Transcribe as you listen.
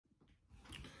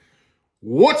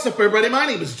What's up, everybody? My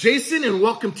name is Jason, and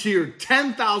welcome to your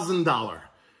 $10,000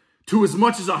 to as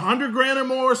much as 100 grand or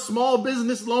more small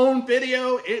business loan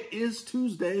video. It is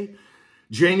Tuesday,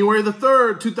 January the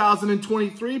 3rd,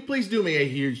 2023. Please do me a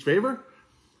huge favor.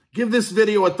 Give this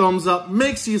video a thumbs up.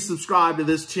 Make sure you subscribe to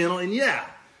this channel. And yeah,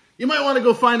 you might want to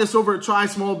go find us over at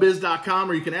trysmallbiz.com,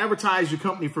 where you can advertise your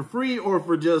company for free or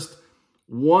for just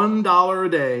 $1 a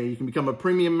day. You can become a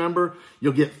premium member.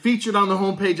 You'll get featured on the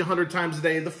homepage 100 times a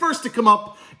day, the first to come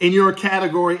up in your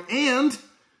category, and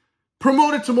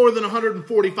promoted to more than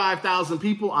 145,000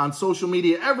 people on social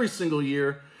media every single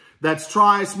year. That's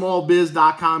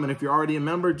trysmallbiz.com. And if you're already a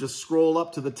member, just scroll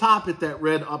up to the top, hit that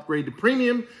red upgrade to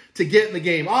premium to get in the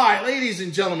game. All right, ladies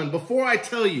and gentlemen, before I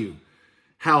tell you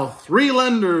how 3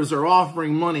 lenders are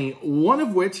offering money, one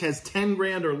of which has 10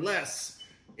 grand or less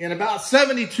in about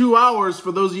 72 hours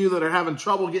for those of you that are having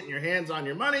trouble getting your hands on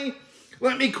your money,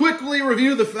 let me quickly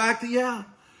review the fact that, yeah,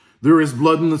 there is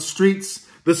blood in the streets.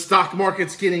 The stock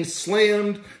market's getting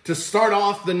slammed to start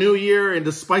off the new year. And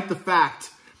despite the fact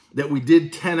that we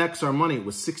did 10x our money, it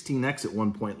was 16x at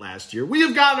one point last year, we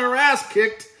have gotten our ass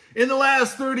kicked in the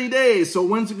last 30 days. So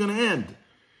when's it going to end?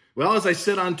 Well, as I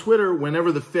said on Twitter,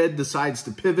 whenever the Fed decides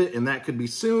to pivot, and that could be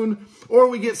soon, or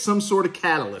we get some sort of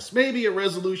catalyst, maybe a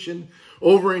resolution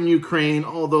over in Ukraine,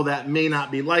 although that may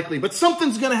not be likely, but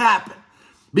something's going to happen.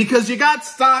 Because you got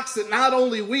stocks that not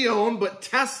only we own, but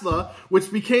Tesla,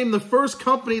 which became the first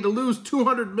company to lose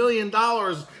 $200 million,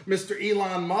 Mr.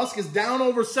 Elon Musk, is down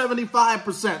over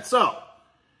 75%. So,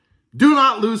 do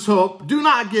not lose hope. Do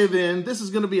not give in. This is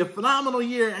going to be a phenomenal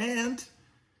year. And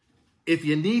if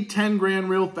you need 10 grand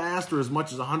real fast or as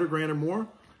much as 100 grand or more,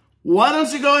 why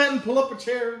don't you go ahead and pull up a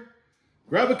chair,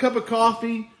 grab a cup of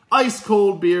coffee, ice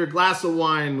cold beer, glass of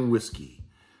wine, and whiskey.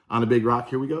 On a big rock,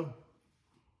 here we go.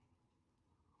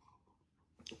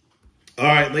 All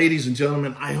right, ladies and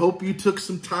gentlemen, I hope you took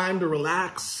some time to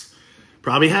relax.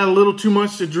 Probably had a little too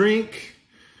much to drink.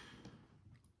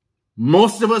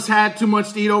 Most of us had too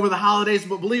much to eat over the holidays,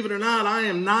 but believe it or not, I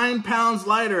am 9 pounds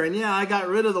lighter. And yeah, I got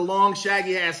rid of the long,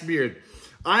 shaggy ass beard.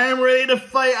 I am ready to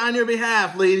fight on your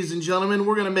behalf, ladies and gentlemen.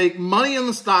 We're going to make money in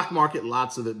the stock market,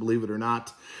 lots of it, believe it or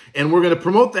not. And we're going to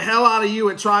promote the hell out of you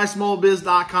at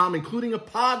trysmallbiz.com, including a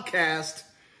podcast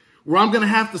where I'm going to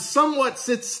have to somewhat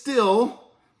sit still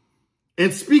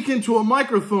and speak into a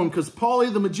microphone because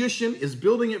Paulie the Magician is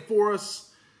building it for us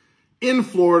in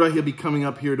Florida. He'll be coming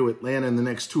up here to Atlanta in the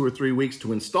next 2 or 3 weeks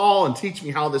to install and teach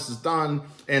me how this is done.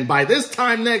 And by this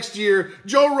time next year,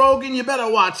 Joe Rogan, you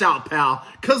better watch out, pal,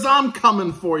 because I'm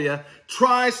coming for you.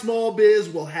 Try Small Biz.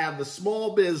 We'll have the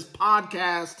Small Biz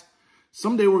podcast.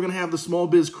 Someday we're going to have the Small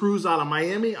Biz cruise out of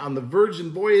Miami on the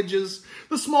Virgin Voyages,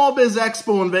 the Small Biz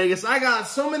Expo in Vegas. I got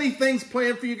so many things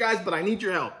planned for you guys, but I need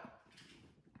your help.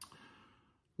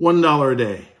 $1 a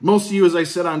day. Most of you, as I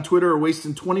said on Twitter, are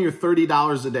wasting $20 or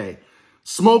 $30 a day.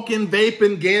 Smoking,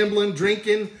 vaping, gambling,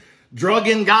 drinking,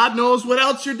 drugging, God knows what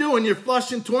else you're doing. You're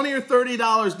flushing $20 or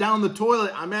 $30 down the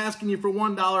toilet. I'm asking you for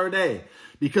 $1 a day.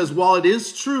 Because while it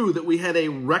is true that we had a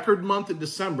record month in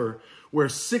December where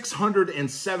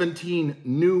 617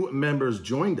 new members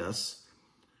joined us,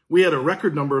 we had a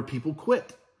record number of people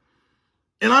quit.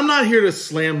 And I'm not here to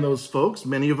slam those folks.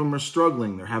 Many of them are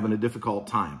struggling. They're having a difficult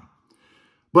time.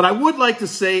 But I would like to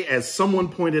say, as someone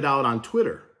pointed out on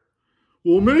Twitter,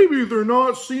 well, maybe they're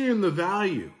not seeing the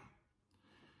value.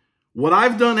 What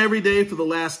I've done every day for the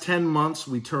last 10 months,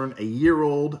 we turn a year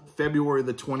old, February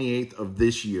the 28th of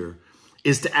this year,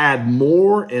 is to add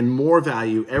more and more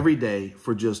value every day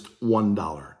for just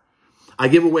 $1. I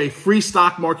give away free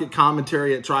stock market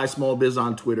commentary at Try Small Biz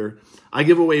on Twitter. I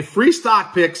give away free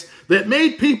stock picks that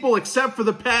made people, except for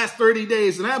the past 30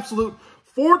 days, an absolute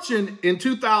fortune in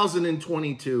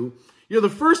 2022. You're the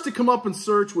first to come up in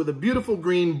search with a beautiful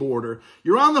green border.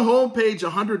 You're on the homepage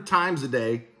 100 times a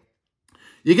day.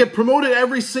 You get promoted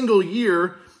every single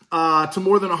year to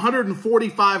more than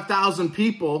 145,000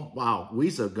 people. Wow,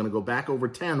 Visa going to go back over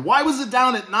 10. Why was it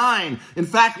down at 9? In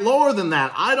fact, lower than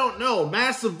that. I don't know.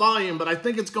 Massive volume, but I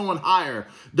think it's going higher.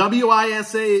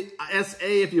 WISA,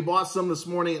 if you bought some this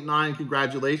morning at 9,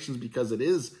 congratulations, because it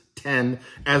is 10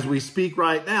 as we speak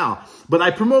right now. But I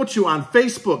promote you on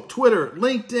Facebook, Twitter,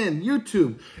 LinkedIn,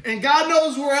 YouTube, and God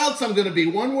knows where else I'm going to be.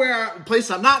 One place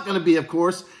I'm not going to be, of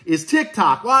course, is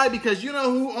TikTok. Why? Because you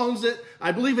know who owns it?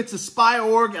 I believe it's a spy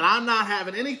org, and I'm not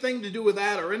having anything to do with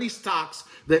that or any stocks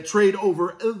that trade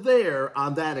over there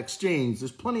on that exchange.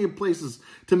 There's plenty of places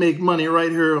to make money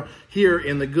right here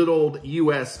in the good old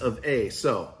US of A.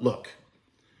 So, look,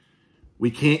 we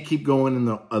can't keep going in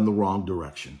the wrong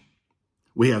direction.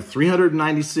 We have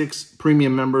 396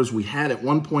 premium members. We had at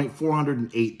one point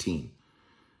 418.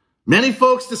 Many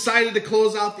folks decided to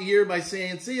close out the year by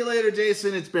saying, see you later,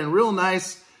 Jason. It's been real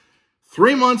nice.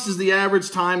 3 months is the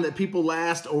average time that people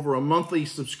last over a monthly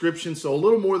subscription, so a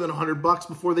little more than $100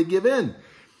 before they give in.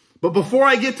 But before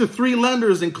I get to 3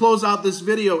 lenders and close out this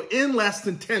video in less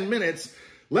than 10 minutes,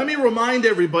 let me remind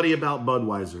everybody about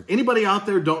Budweiser. Anybody out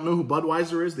there don't know who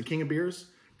Budweiser is, the king of beers?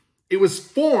 It was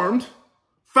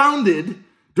founded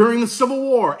during the Civil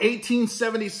War,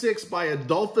 1876, by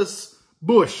Adolphus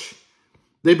Busch.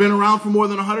 They've been around for more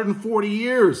than 140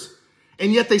 years.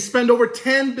 And yet they spend over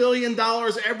 $10 billion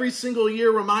every single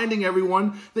year reminding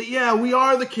everyone that, yeah, we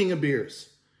are the king of beers.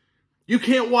 You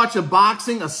can't watch a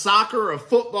boxing, a soccer, or a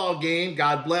football game.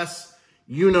 God bless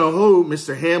you-know-who,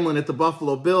 Mr. Hamlin at the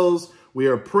Buffalo Bills. We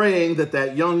are praying that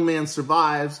that young man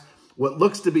survives what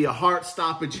looks to be a heart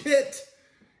stoppage hit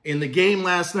in the game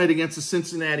last night against the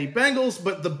Cincinnati Bengals.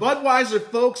 But the Budweiser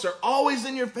folks are always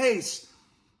in your face.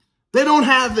 They don't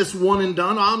have this one and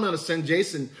done. I'm going to send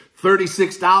Jason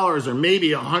 $36 or maybe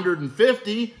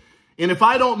 $150. And if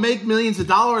I don't make millions of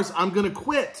dollars, I'm going to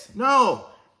quit. No,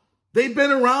 they've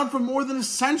been around for more than a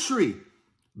century.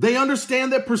 They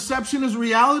understand that perception is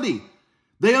reality.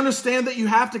 They understand that you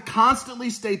have to constantly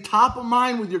stay top of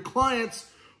mind with your clients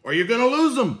or you're going to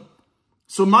lose them.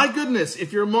 So my goodness,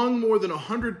 if you're among more than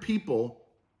 100 people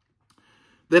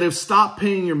that have stopped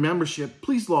paying your membership,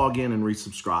 please log in and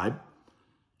resubscribe.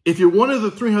 If you're one of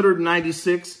the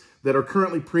 396 that are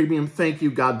currently premium, thank you,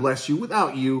 God bless you.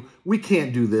 Without you, we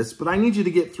can't do this, but I need you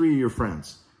to get 3 of your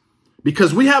friends.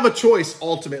 Because we have a choice,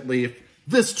 ultimately, if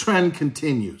this trend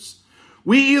continues.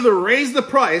 We either raise the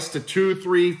price to $2,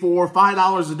 $3, $4,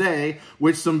 $5 a day,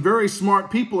 which some very smart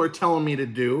people are telling me to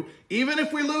do. Even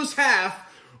if we lose half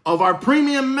of our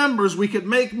premium members, we could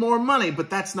make more money, but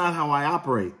that's not how I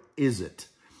operate, is it?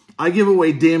 I give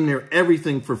away damn near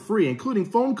everything for free, including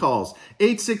phone calls.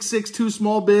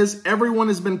 866-2-SMALL-BIZ. Everyone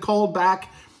has been called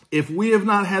back. If we have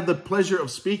not had the pleasure of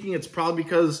speaking, it's probably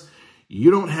because you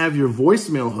don't have your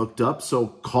voicemail hooked up. So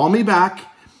call me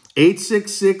back,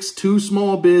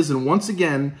 866-2-SMALL-BIZ. And once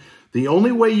again, the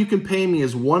only way you can pay me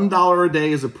is $1 a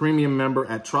day as a premium member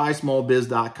at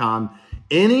TrySmallBiz.com.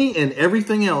 Any and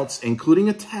everything else, including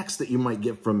a text that you might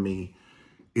get from me,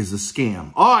 is a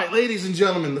scam. All right, ladies and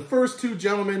gentlemen, the first 2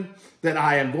 gentlemen that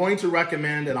I am going to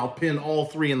recommend, and I'll pin all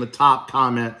 3 in the top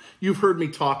comment, you've heard me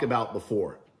talk about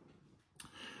before.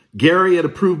 Gary at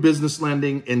Approved Business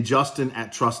Lending and Justin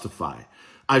at Trustify.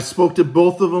 I've spoke to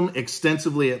both of them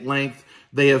extensively at length.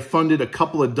 They have funded a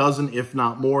couple of dozen, if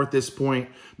not more at this point,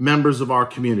 members of our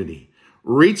community.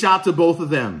 Reach out to both of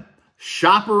them.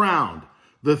 Shop around.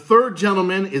 The third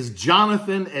gentleman is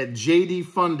Jonathan at JD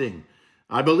Funding.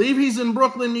 I believe he's in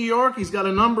Brooklyn, New York. He's got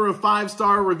a number of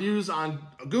 5-star reviews on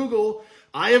Google.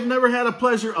 I have never had a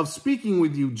pleasure of speaking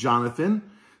with you, Jonathan.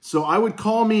 So I would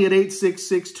call me at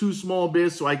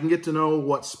 866-2-SMALL-BIZ so I can get to know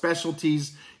what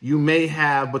specialties you may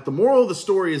have. But the moral of the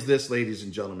story is this, ladies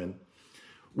and gentlemen.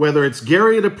 Whether it's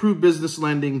Gary at Approved Business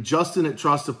Lending, Justin at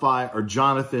Trustify, or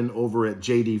Jonathan over at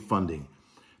JD Funding,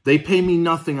 they pay me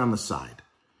nothing on the side.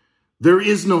 There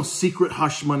is no secret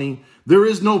hush money. There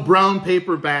is no brown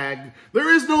paper bag.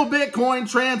 There is no Bitcoin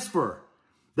transfer.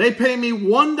 They pay me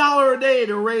 $1 a day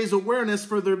to raise awareness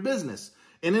for their business.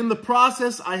 And in the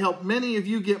process, I help many of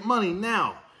you get money.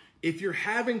 Now, if you're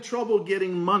having trouble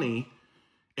getting money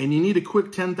and you need a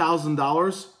quick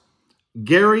 $10,000,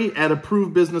 Gary at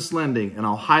Approved Business Lending, and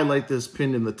I'll highlight this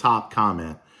pinned in the top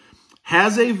comment,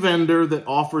 has a vendor that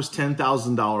offers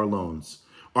 $10,000 loans.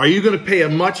 Are you going to pay a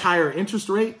much higher interest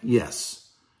rate? Yes.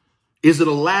 Is it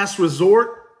a last resort?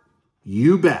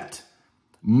 You bet.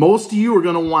 Most of you are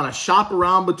going to want to shop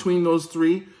around between those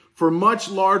 3 for much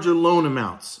larger loan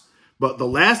amounts. But the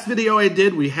last video I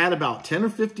did, we had about 10 or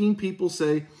 15 people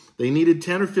say they needed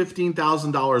 $10,000 or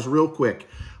 $15,000 real quick.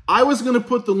 I was going to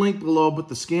put the link below, but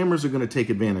the scammers are going to take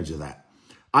advantage of that.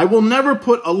 I will never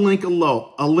put a link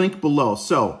below.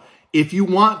 So if you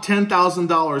want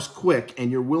 $10,000 quick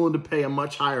and you're willing to pay a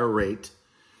much higher rate,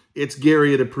 it's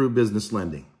Gary at Approved Business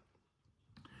Lending.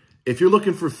 If you're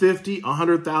looking for 50,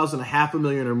 100,000,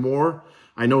 $500,000 or more,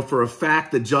 I know for a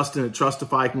fact that Justin at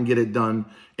Trustify can get it done.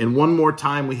 And one more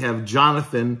time, we have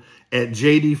Jonathan at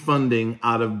JD Funding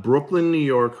out of Brooklyn, New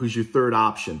York, who's your third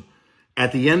option.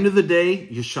 At the end of the day,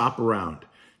 you shop around.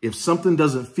 If something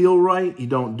doesn't feel right, you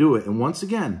don't do it. And once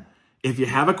again, if you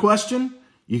have a question,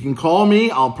 you can call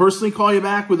me. I'll personally call you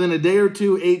back within a day or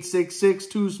two,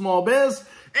 866-2-SMALL-BIZ.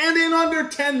 And in under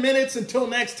 10 minutes, until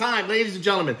next time, ladies and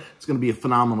gentlemen, it's going to be a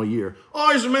phenomenal year.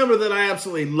 Always remember that I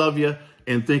absolutely love you,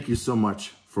 and thank you so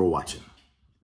much for watching.